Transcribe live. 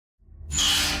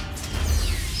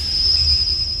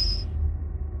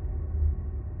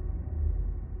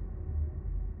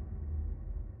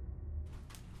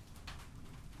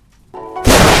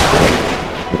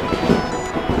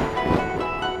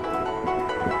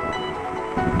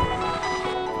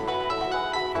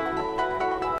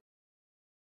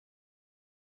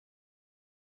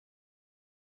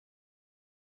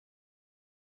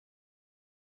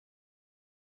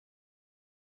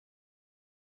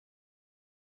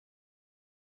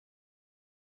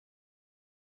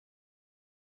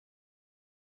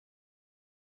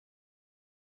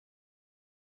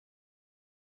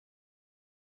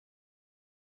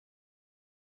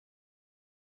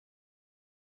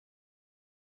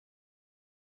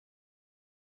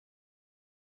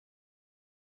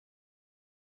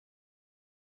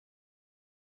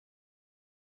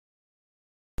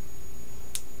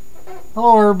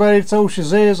Hello everybody, it's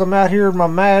shazizz. I'm out here in my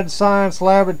mad science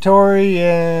laboratory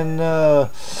and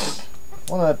want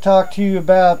to talk to you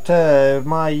about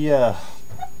my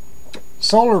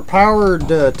solar powered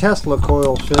Tesla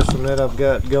coil system that I've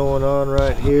got going on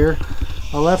right here.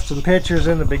 I left some pictures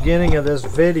in the beginning of this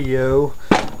video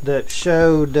that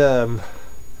showed the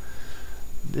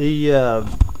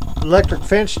electric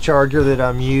fence charger that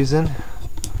I'm using.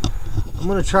 I'm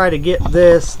going to try to get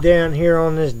this down here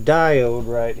on this diode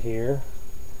right here.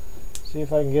 See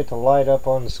if I can get the light up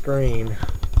on the screen.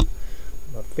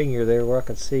 My finger there where I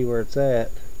can see where it's at.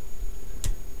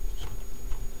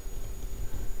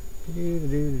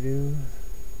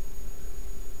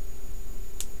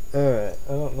 Alright,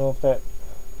 I don't know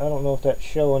if that's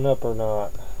showing up or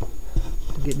not.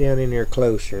 Get down in there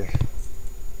closer.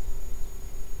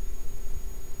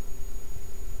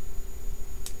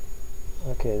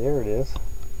 Okay, there it is.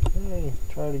 Hey,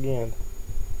 try it again.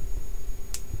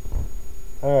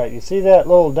 Alright, you see that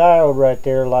little diode right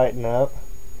there lighting up?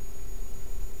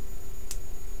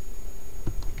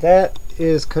 That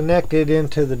is connected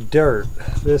into the dirt.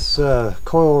 This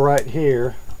coil right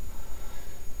here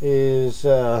is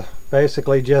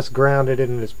basically just grounded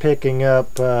and is picking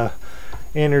up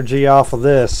energy off of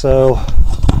this. So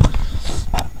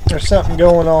there's something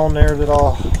going on there that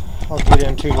I'll get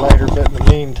into later, but in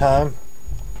the meantime,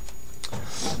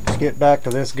 let's get back to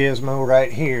this gizmo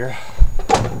right here.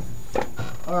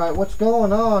 Alright, what's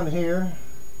going on here,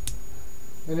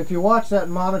 and if you watch that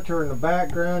monitor in the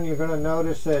background, you're going to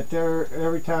notice that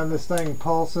every time this thing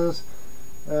pulses,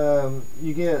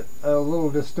 you get a little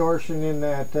distortion in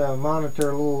that monitor,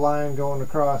 a little line going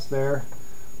across there.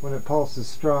 When it pulses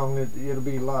strong, it'll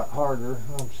be a lot harder.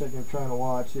 I'm sitting here trying to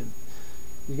watch it.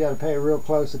 You got to pay real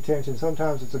close attention.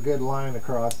 Sometimes it's a good line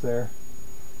across there.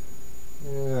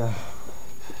 Yeah.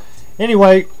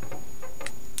 Anyway,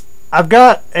 I've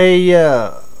got a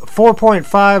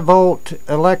 4.5 volt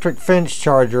electric fence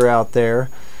charger out there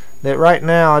that right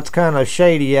now it's kind of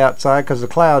shady outside because the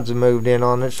clouds have moved in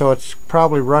on it, so it's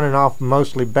probably running off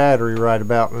mostly battery right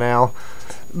about now.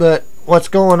 But what's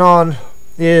going on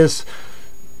is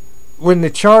when the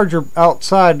charger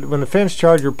outside, when the fence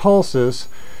charger pulses,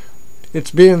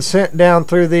 it's being sent down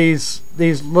through these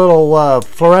little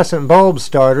fluorescent bulb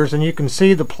starters, and you can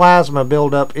see the plasma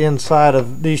build up inside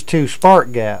of these two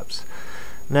spark gaps.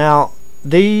 Now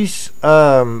these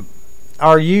are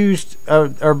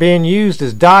being used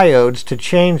as diodes to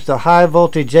change the high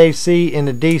voltage AC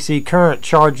into DC current,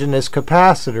 charging this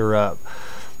capacitor up.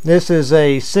 This is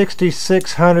a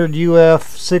 6600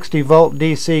 UF 60 volt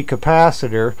DC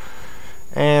capacitor,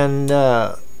 and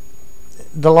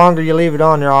the longer you leave it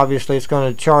on there, obviously it's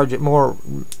going to charge it more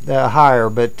higher.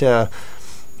 But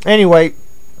anyway,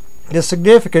 the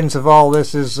significance of all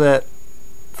this is that,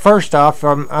 first off,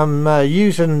 I'm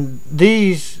using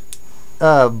these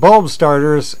bulb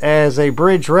starters as a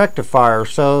bridge rectifier.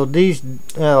 So these,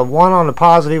 one on the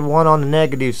positive, one on the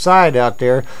negative side out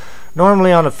there.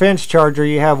 Normally on a fence charger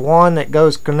you have one that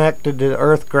goes connected to the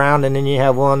earth ground, and then you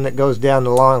have one that goes down the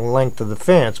long length of the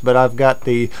fence. But I've got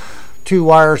the two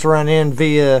wires run in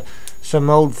via some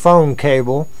old phone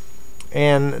cable,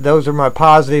 and those are my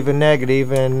positive and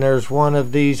negative, and there's one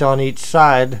of these on each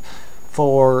side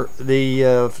for the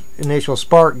initial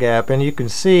spark gap. And you can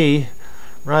see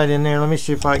right in there, let me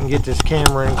see if I can get this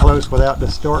camera in close without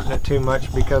distorting it too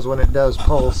much, because when it does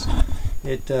pulse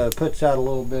it puts out a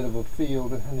little bit of a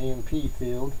field, an EMP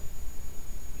field.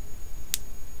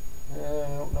 I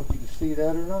don't know if you can see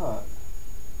that or not.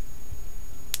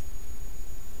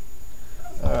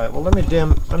 Alright, well let me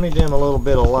dim a little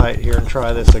bit of light here and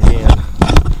try this again.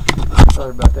 Sorry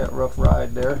about that rough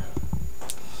ride there.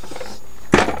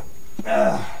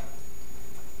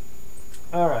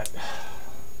 Alright,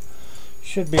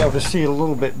 should be able to see a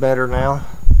little bit better now.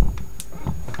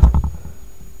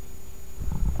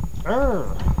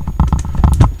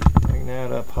 Bring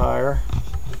that up higher.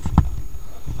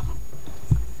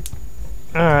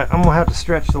 Alright, I'm gonna have to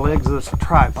stretch the legs of this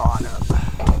tripod up.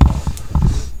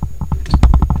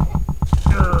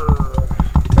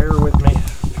 Bear with me,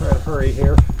 try to hurry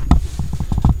here.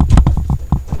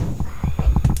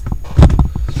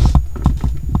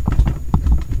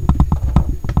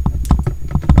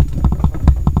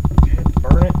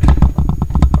 Burn it.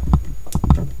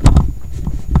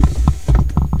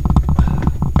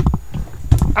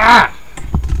 Ah!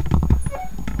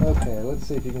 Okay, let's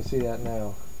see if you can see that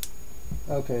now.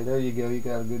 Okay, there you go, you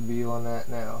got a good view on that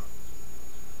now.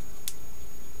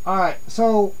 Alright,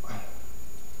 so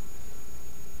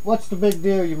what's the big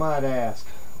deal, you might ask?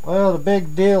 Well, the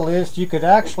big deal is you could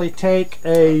actually take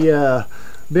a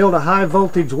build a high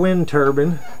voltage wind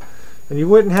turbine And you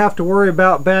wouldn't have to worry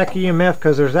about back EMF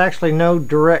because there's actually no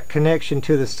direct connection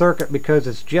to the circuit because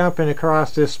it's jumping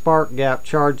across this spark gap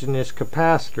charging this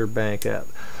capacitor bank up.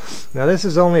 Now this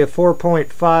is only a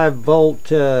 4.5 volt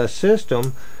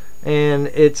system, and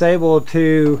it's able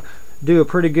to do a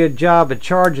pretty good job of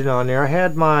charging on there. I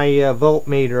had my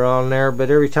voltmeter on there, but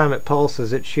every time it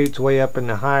pulses it shoots way up in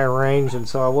the higher range, and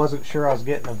so I wasn't sure I was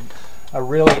getting a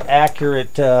really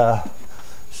accurate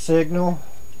signal.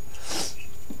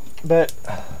 But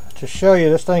to show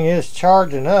you, this thing is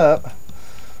charging up.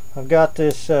 I've got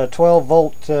this 12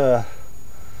 volt,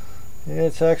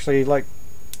 it's actually like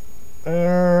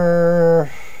 4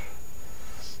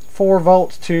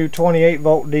 volts to 28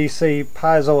 volt DC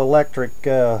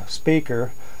piezoelectric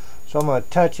speaker. So I'm going to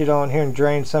touch it on here and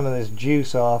drain some of this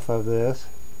juice off of this.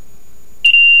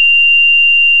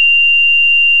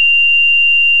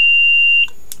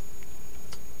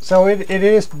 So it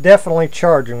is definitely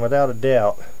charging without a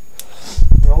doubt.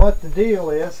 Now what the deal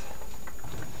is,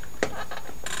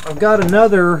 I've got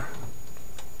another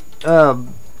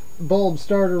bulb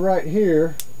starter right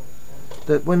here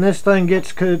that when this thing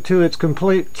gets to its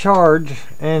complete charge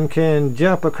and can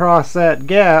jump across that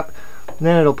gap,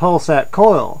 then it'll pulse that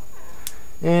coil.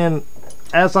 And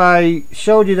as I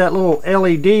showed you that little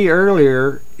LED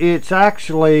earlier, it's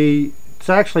actually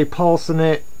pulsing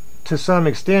it to some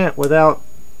extent without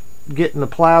getting the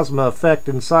plasma effect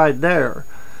inside there.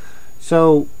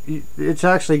 So it's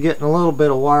actually getting a little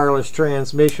bit of wireless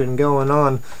transmission going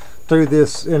on through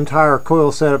this entire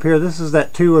coil setup here. This is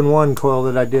that 2-in-1 coil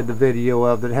that I did the video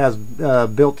of that has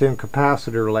built-in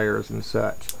capacitor layers and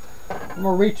such. I'm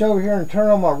going to reach over here and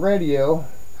turn on my radio,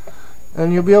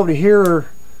 and you'll be able to hear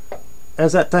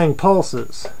as that thing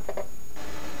pulses.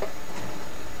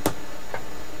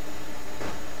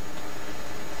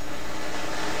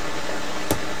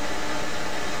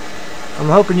 I'm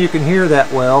hoping you can hear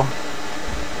that well.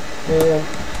 And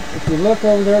if you look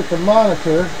over there at the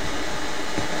monitor,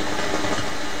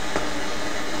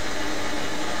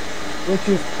 which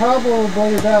is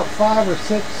probably about 5 or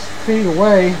 6 feet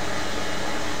away,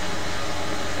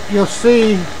 you'll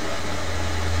see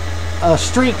a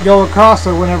streak go across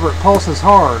there whenever it pulses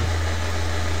hard.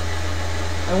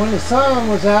 And when the sun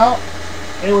was out,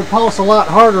 it would pulse a lot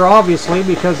harder, obviously,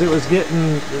 because it was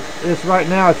getting, right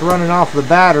now it's running off the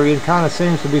battery and kind of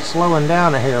seems to be slowing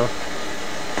down a hair.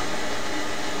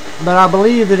 But I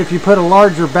believe that if you put a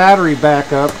larger battery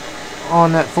backup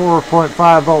on that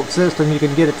 4.5 volt system, you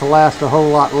can get it to last a whole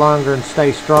lot longer and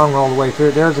stay strong all the way through.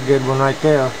 There's a good one right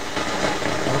there. I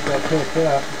hope that picked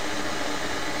up.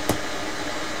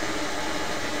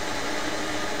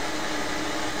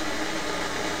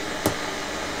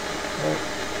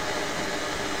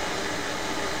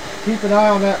 Keep an eye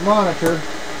on that monitor.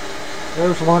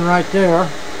 There's one right there.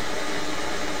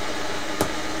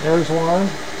 There's one.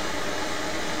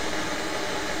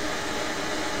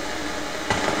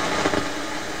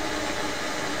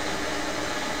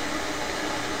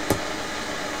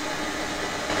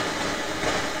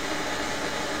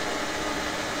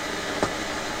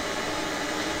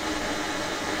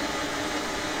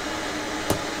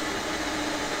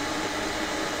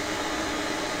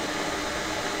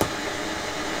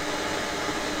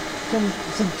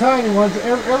 Some tiny ones.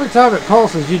 Every time it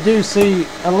pulses, you do see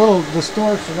a little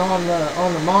distortion on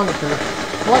the monitor.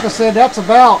 Like I said, that's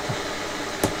about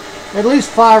at least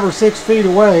 5 or 6 feet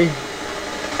away,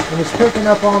 and it's picking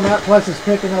up on that. Plus, it's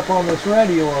picking up on this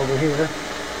radio over here,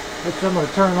 which I'm going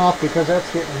to turn off because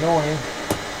that's getting annoying.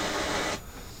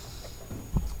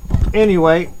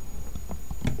 Anyway,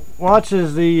 watch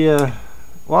as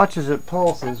it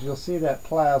pulses. You'll see that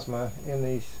plasma in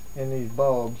these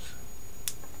bulbs.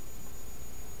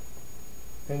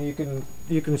 And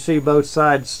you can see both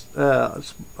sides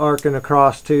arcing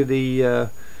across to the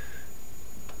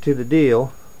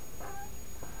deal.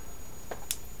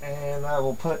 And I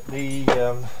will put the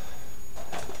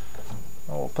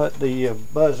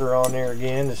buzzer on there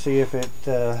again to see if it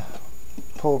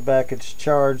pulled back its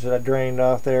charge that I drained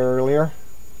off there earlier.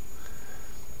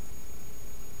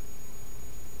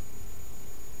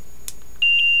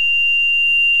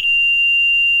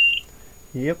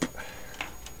 Yep.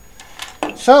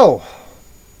 So,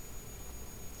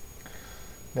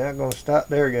 now I'm going to stop.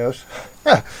 There it goes.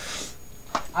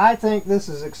 I think this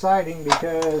is exciting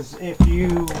because if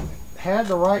you had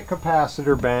the right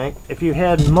capacitor bank, if you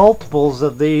had multiples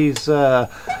of these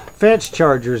fence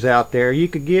chargers out there, you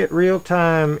could get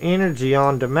real-time energy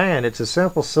on demand. It's a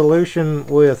simple solution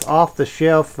with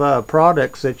off-the-shelf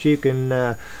products that you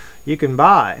can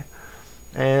buy.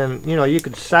 And you know, you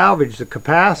could salvage the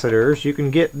capacitors. You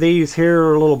can get these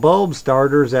here little bulb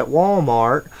starters at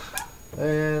Walmart,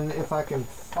 and if I can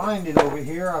find it over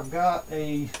here. I've got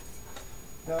a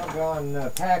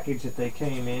doggone package that they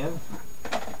came in.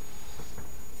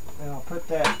 And I'll put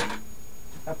that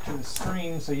up to the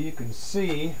screen so you can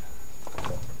see.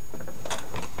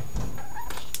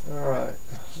 Alright,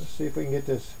 let's see if we can get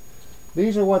this.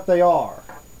 These are what they are.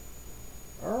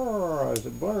 Oh, is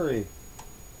it blurry?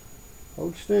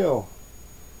 Hold still.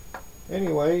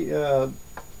 Anyway,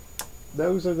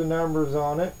 those are the numbers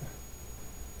on it.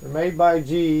 They're made by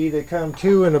GE. They come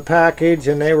 2 in a package,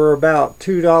 and they were about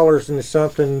 $2 and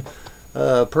something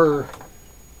per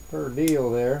deal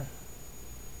there.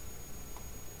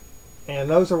 And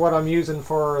those are what I'm using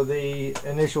for the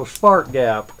initial spark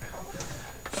gap.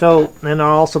 So, and they're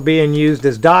also being used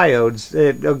as diodes.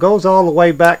 It goes all the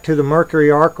way back to the mercury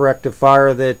arc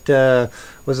rectifier that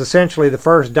was essentially the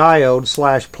first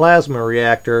diode / plasma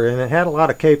reactor, and it had a lot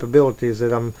of capabilities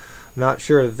that I'm not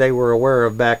sure that they were aware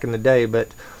of back in the day.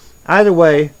 But either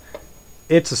way,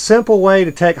 it's a simple way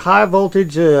to take high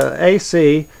voltage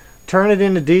AC, turn it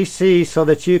into DC so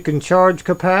that you can charge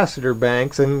capacitor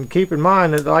banks. And keep in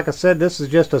mind that, like I said, this is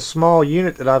just a small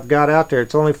unit that I've got out there.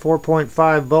 It's only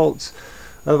 4.5 volts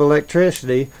of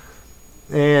electricity,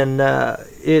 and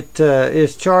it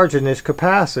is charging this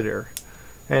capacitor.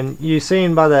 And you've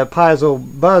seen by that piezo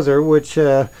buzzer, which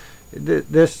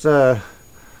this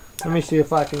let me see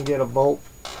if I can get a volt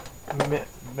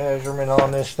measurement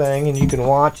on this thing, and you can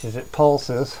watch as it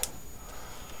pulses.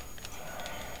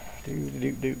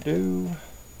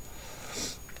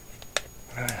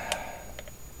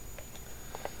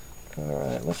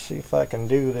 Alright, let's see if I can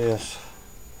do this.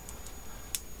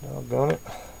 Doggone it.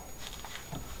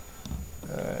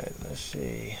 Alright, let's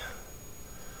see.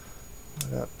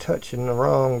 Without touching the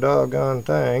wrong doggone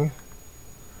thing.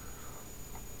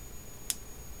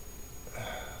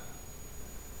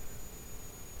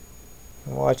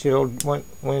 Watch, it'll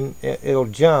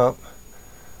jump,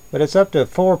 but it's up to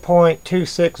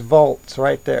 4.26 volts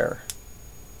right there,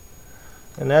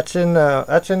 and that's in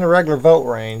the regular volt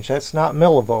range. That's not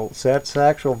millivolts. That's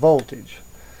actual voltage.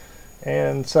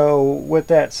 And so, with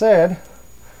that said,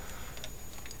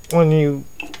 when you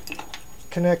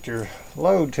connect your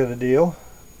load to the deal,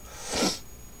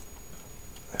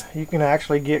 you can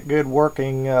actually get good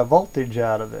working voltage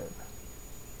out of it.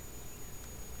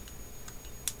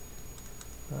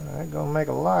 Alright, gonna make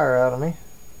a liar out of me.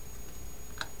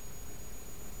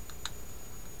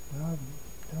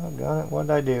 Doggone it, what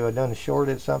did I do? I done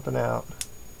shorted something out.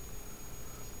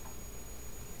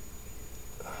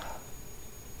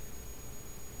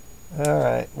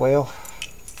 Alright, well,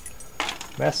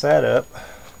 mess that up.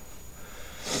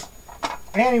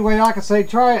 Anyway, like I say,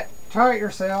 try it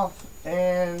yourself,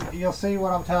 and you'll see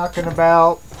what I'm talking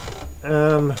about.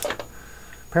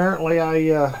 Apparently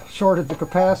I shorted the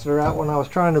capacitor out when I was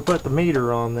trying to put the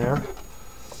meter on there,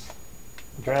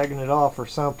 dragging it off or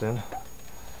something.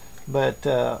 But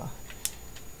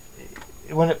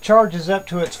when it charges up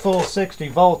to its full 60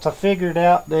 volts, I figured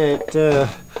out that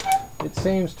it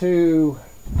seems to,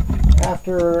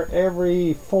 after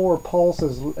every 4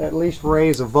 pulses, at least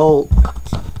raise a volt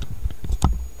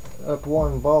up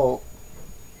 1 volt.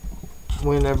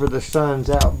 Whenever the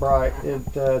sun's out bright, it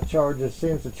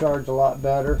seems to charge a lot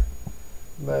better.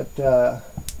 But let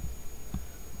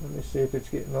me see if it's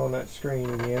getting on that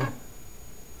screen again.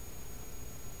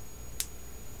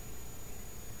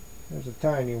 There's a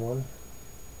tiny one.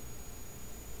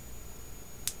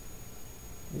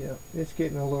 Yeah, it's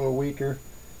getting a little weaker.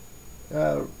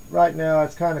 Right now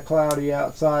it's kind of cloudy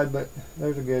outside, but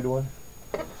there's a good one.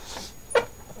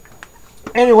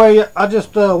 Anyway, I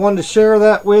just wanted to share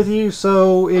that with you.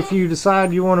 So if you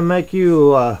decide you want to make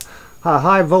you a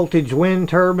high voltage wind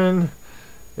turbine,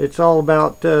 it's all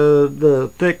about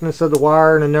the thickness of the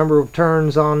wire and the number of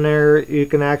turns on there. You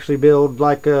can actually build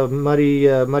like a Muddy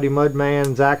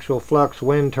Mudman's actual flux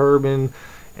wind turbine,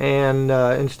 and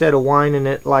instead of winding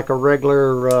it like a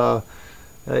regular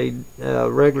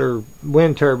regular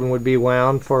wind turbine would be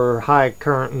wound for high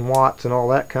current and watts and all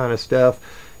that kind of stuff,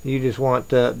 you just want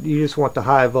the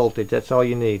high voltage. That's all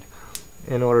you need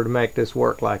in order to make this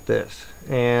work like this.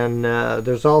 And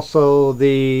there's also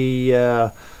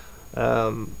the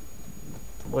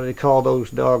what do they call those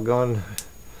doggone,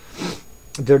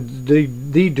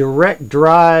 the direct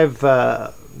drive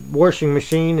washing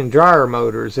machine and dryer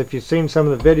motors. If you've seen some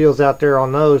of the videos out there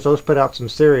on those put out some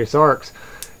serious arcs,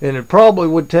 and it probably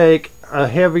would take a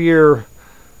heavier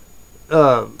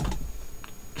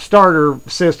starter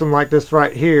system like this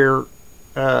right here,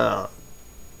 because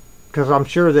I'm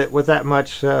sure that with that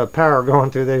much power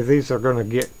going through there, these are going to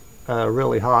get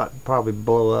really hot, probably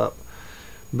blow up.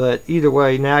 But either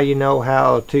way, now you know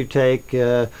how to take,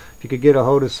 if you could get a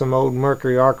hold of some old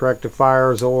mercury arc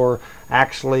rectifiers, or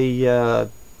actually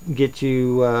get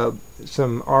you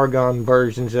some argon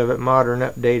versions of it, modern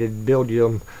updated, build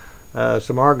you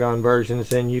some argon versions,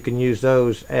 then you can use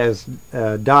those as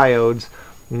diodes.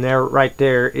 And there, right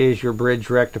there, is your bridge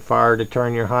rectifier to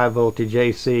turn your high voltage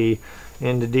AC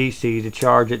into DC to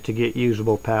charge it to get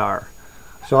usable power.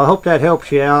 So I hope that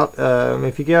helps you out.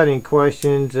 If you got any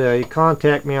questions, you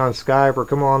contact me on Skype, or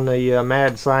come on the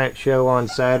Mad Science Show on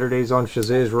Saturdays on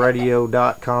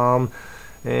shazizzradio.com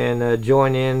and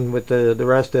join in with the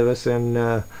rest of us,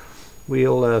 and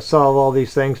we'll solve all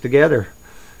these things together.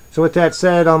 So with that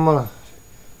said, I'm going to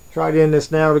try to end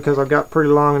this now because I've got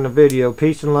pretty long in the video.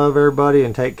 Peace and love, everybody,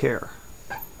 and take care.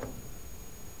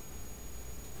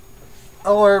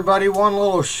 Oh, everybody, one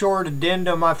little short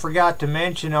addendum I forgot to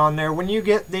mention on there. When you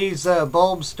get these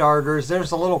bulb starters,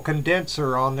 there's a little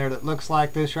condenser on there that looks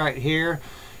like this right here.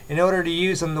 In order to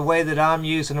use them the way that I'm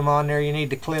using them on there, you need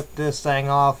to clip this thing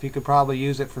off. You could probably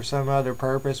use it for some other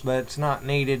purpose, but it's not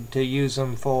needed to use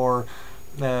them for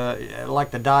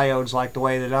like the diodes, like the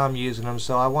way that I'm using them.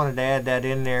 So I wanted to add that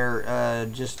in there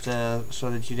just so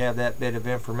that you'd have that bit of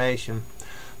information.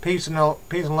 Peace and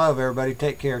love, everybody.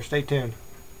 Take care. Stay tuned.